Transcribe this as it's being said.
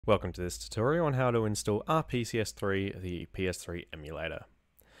Welcome to this tutorial on how to install RPCS3, the PS3 emulator.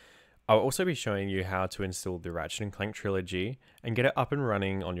 I'll also be showing you how to install the Ratchet and Clank Trilogy and get it up and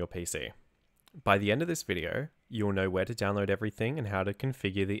running on your PC. By the end of this video, you'll know where to download everything and how to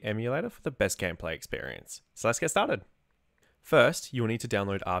configure the emulator for the best gameplay experience. So let's get started. First, you'll need to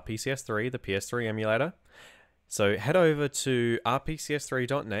download RPCS3, the PS3 emulator. So head over to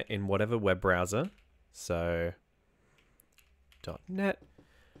rpcs3.net in whatever web browser. So .net.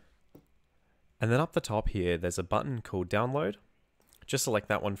 And then up the top here, there's a button called download. Just select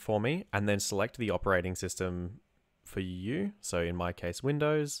that one for me and then select the operating system for you. So in my case,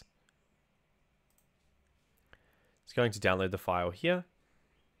 Windows. It's going to download the file here.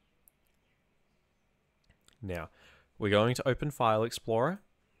 Now, we're going to open File Explorer.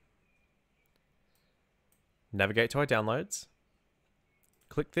 Navigate to our downloads.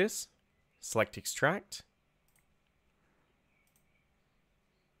 Click this, select extract.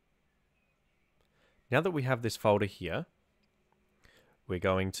 Now that we have this folder here, we're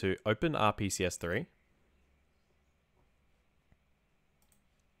going to open RPCS3.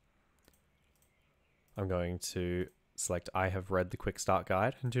 I'm going to select I have read the quick start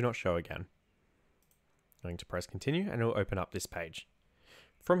guide and do not show again. I'm going to press continue and it will open up this page.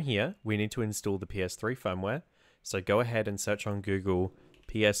 From here, we need to install the PS3 firmware. So go ahead and search on Google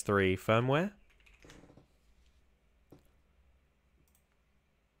PS3 firmware.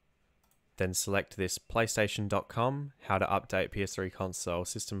 Then select this PlayStation.com, how to update PS3 console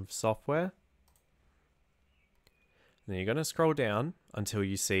system software. Then you're going to scroll down until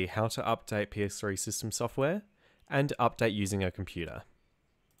you see how to update PS3 system software and update using a computer.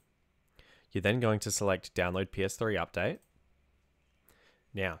 You're then going to select download PS3 update.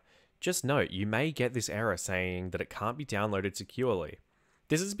 Now, just note, you may get this error saying that it can't be downloaded securely.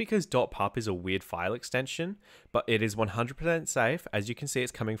 This is because .pup is a weird file extension, but it is 100% safe. As you can see,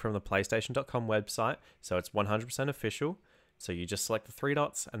 it's coming from the PlayStation.com website, so it's 100% official. So you just select the three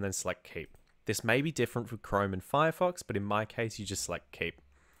dots and then select keep. This may be different for Chrome and Firefox, but in my case, you just select keep.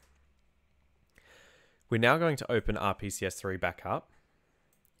 We're now going to open RPCS3 back up.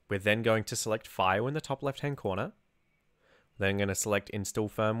 We're then going to select File in the top left-hand corner. Then going to select Install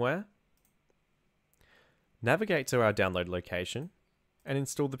Firmware. Navigate to our download location and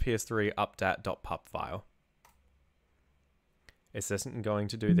install the PS3 updat.pup file. It's then going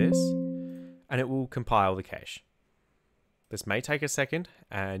to do this, and it will compile the cache. This may take a second,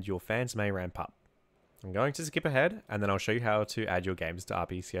 and your fans may ramp up. I'm going to skip ahead, and then I'll show you how to add your games to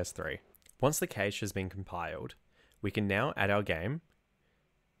RPCS3. Once the cache has been compiled, we can now add our game.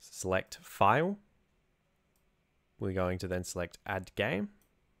 Select File. We're going to then select Add Game.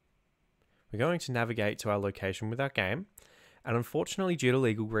 We're going to navigate to our location with our game. And unfortunately, due to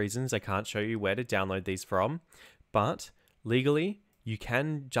legal reasons, I can't show you where to download these from. But legally, you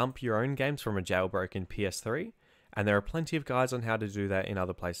can jump your own games from a jailbroken PS3. And there are plenty of guides on how to do that in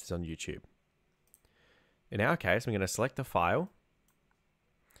other places on YouTube. In our case, I'm going to select the file.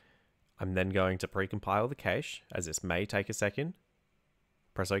 I'm then going to precompile the cache, as this may take a second.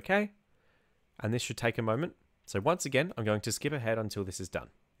 Press OK. And this should take a moment. So once again, I'm going to skip ahead until this is done.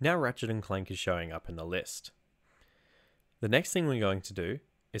 Now Ratchet and Clank is showing up in the list. The next thing we're going to do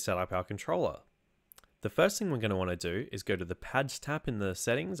is set up our controller. The first thing we're going to want to do is go to the pads tab in the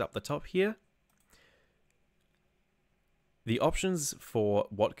settings up the top here. The options for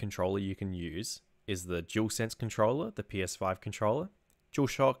what controller you can use is the DualSense controller, the PS5 controller,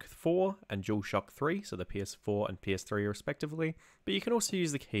 DualShock 4 and DualShock 3, so the PS4 and PS3 respectively, but you can also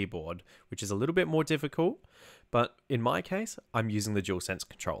use the keyboard, which is a little bit more difficult, but in my case, I'm using the DualSense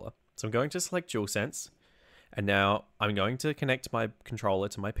controller. So I'm going to select DualSense, and now I'm going to connect my controller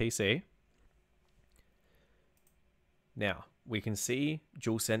to my PC. Now, we can see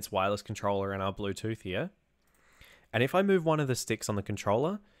DualSense wireless controller in our Bluetooth here, and if I move one of the sticks on the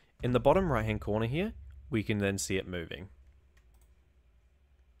controller, in the bottom right hand corner here, we can then see it moving.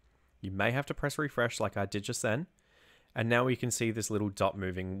 You may have to press refresh like I did just then. And now we can see this little dot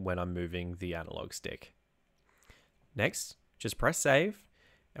moving when I'm moving the analog stick. Next, just press save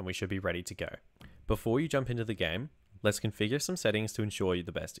and we should be ready to go. Before you jump into the game, let's configure some settings to ensure you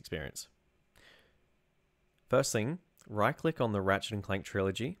the best experience. First thing, right click on the Ratchet and Clank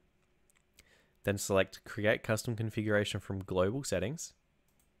Trilogy. Then select Create Custom Configuration from Global Settings.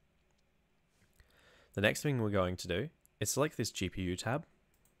 The next thing we're going to do is select this GPU tab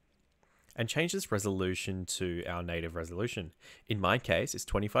and change this resolution to our native resolution. In my case, it's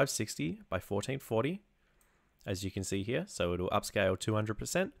 2560 by 1440, as you can see here, so it'll upscale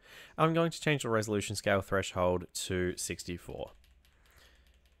 200%. I'm going to change the resolution scale threshold to 64.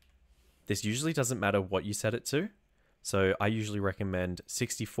 This usually doesn't matter what you set it to, So I usually recommend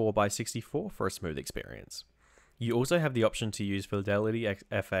 64 by 64 for a smooth experience. You also have the option to use Fidelity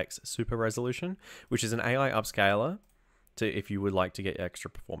FX Super Resolution, which is an AI upscaler to if you would like to get extra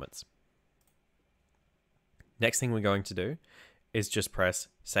performance. Next thing we're going to do is just press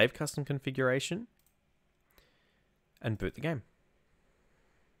Save Custom Configuration and boot the game.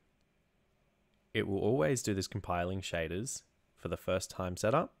 It will always do this compiling shaders for the first time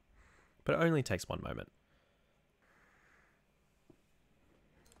setup, but it only takes one moment.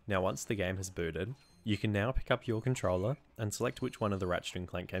 Now once the game has booted, you can now pick up your controller and select which one of the Ratchet &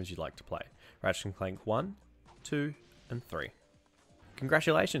 Clank games you'd like to play. Ratchet & Clank 1, 2, and 3.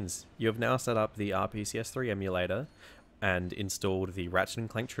 Congratulations! You have now set up the RPCS3 emulator and installed the Ratchet &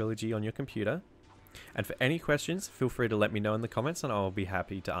 Clank Trilogy on your computer. And for any questions, feel free to let me know in the comments and I'll be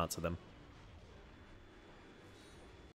happy to answer them.